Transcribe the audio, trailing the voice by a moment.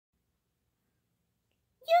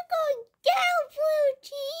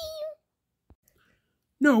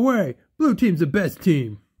No way. Blue team's the best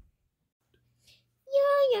team. Yeah,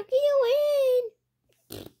 you're gonna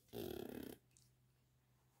win.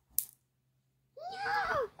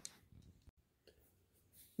 Yeah.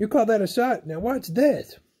 You call that a shot? Now watch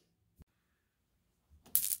this.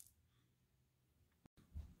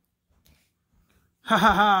 Ha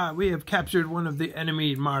ha ha! We have captured one of the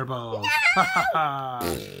enemy marbles. Ha ha ha!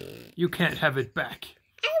 You can't have it back.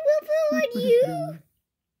 I will reward you.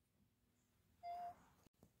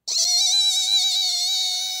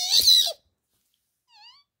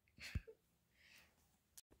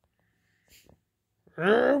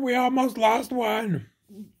 We almost lost one.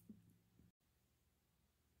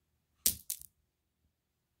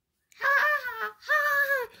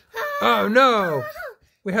 Oh no!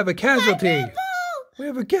 We have a casualty. We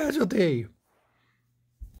have a casualty.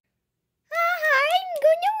 I'm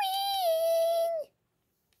gonna win.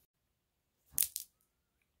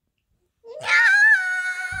 No!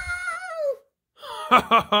 Ha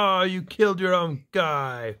ha ha! You killed your own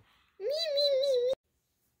guy. Me.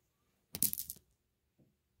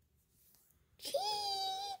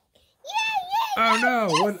 Oh no!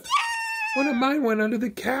 One of mine went under the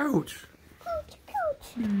couch. Coach.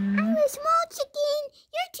 I'm a small chicken.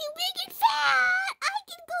 You're too big and fat. I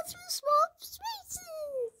can go through small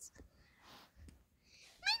spaces.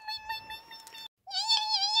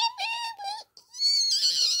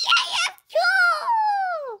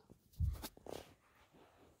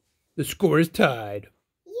 The score is tied.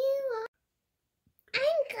 I'm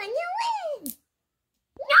gonna win.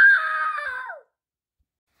 No!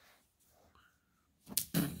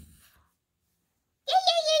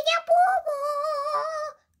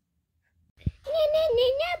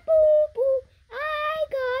 Yeah, boo-boo. I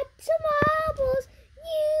got some marbles.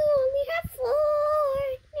 You only have 4.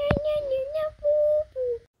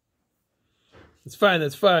 Boo-boo. It's fine,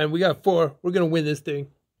 that's fine. We got 4. We're gonna win this thing.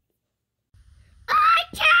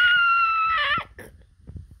 Attack!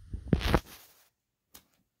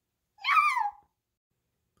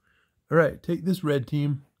 No! Alright, take this red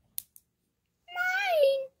team.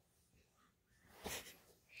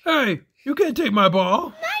 Mine! Hey, you can't take my ball.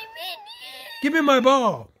 My minion! Give me my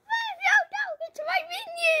ball. No, it's my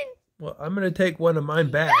minion! Well, I'm gonna take one of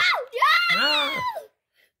mine back. No! Ah!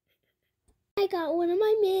 I got one of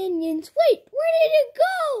my minions. Wait, where did it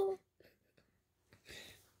go?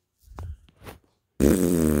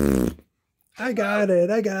 I got it. You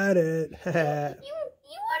want to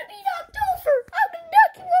be knocked over? I'm gonna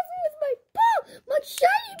knock you over with my ball, my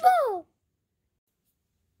shiny ball.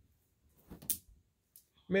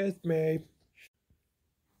 Missed me.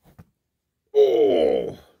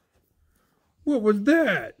 Oh! What was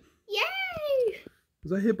that? Yay!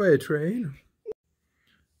 Was I hit by a train?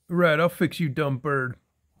 Right, I'll fix you, dumb bird.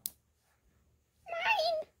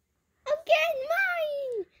 Mine! Again,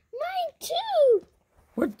 mine! Mine too!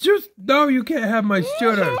 What? Just no, you can't have my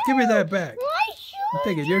shooter. Give me that back. My shooter! I'm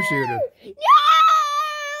taking your shooter. No!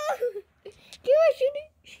 Your shooter!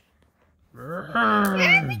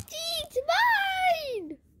 Everything's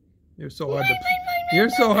mine! You're so hard to. Mine. You're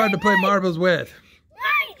so hard to play marbles with.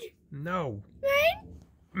 Mine! No.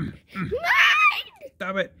 Mine!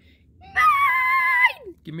 Stop it.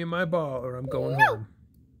 Mine! Give me my ball, or I'm going No. home.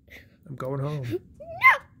 I'm going home. No!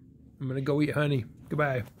 I'm gonna go eat honey.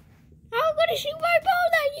 Goodbye. I'm gonna shoot my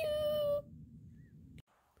ball at you!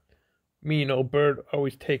 Mean old bird,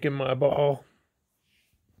 always taking my ball.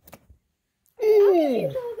 I'll give you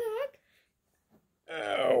ball back.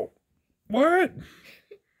 Ow. What?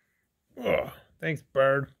 Oh, thanks,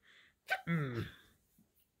 bird. I'm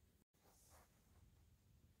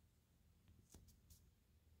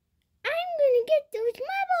gonna get those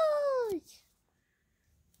marbles!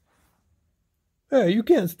 Hey, you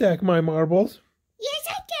can't stack my marbles. Yes,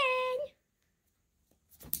 I can!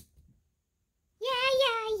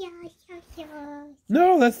 Yeah.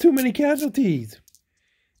 No, that's too many casualties.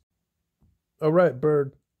 All right,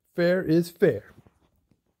 bird. Fair is fair.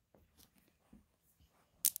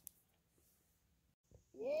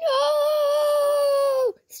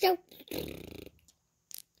 No! So,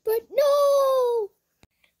 but no!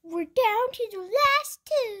 We're down to the last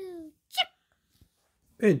 2.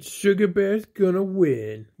 And Sugar Bear's gonna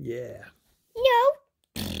win. Yeah. No.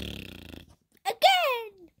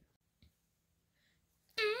 Again.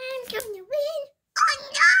 I'm gonna win.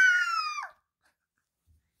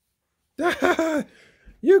 Oh no!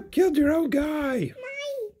 You killed your own guy.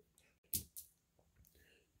 Mine.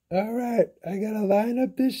 All right, I gotta line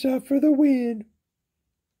up this shot for the win.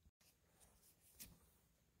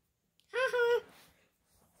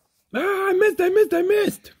 Ah, I missed.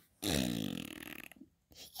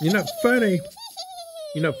 You're not funny.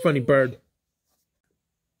 You're not funny, bird.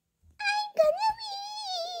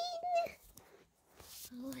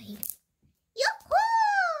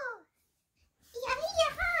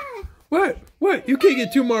 What? What? You can't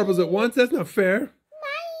get 2 marbles at once. That's not fair.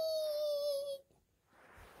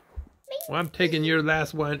 Well, I'm taking your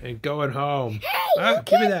last one and going home. Hey, you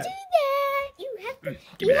give me can't that. do that. You have to.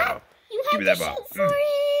 Give me that ball. You Give me have that to ball. shoot for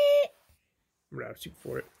it. I'll shoot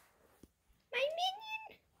for it. My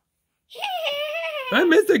minion. I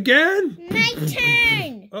missed again. My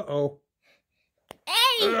turn. Uh-oh.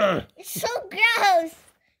 Hey, it's so gross.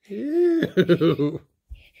 Ew.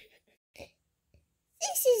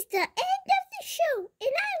 This is the end of the show,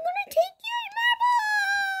 and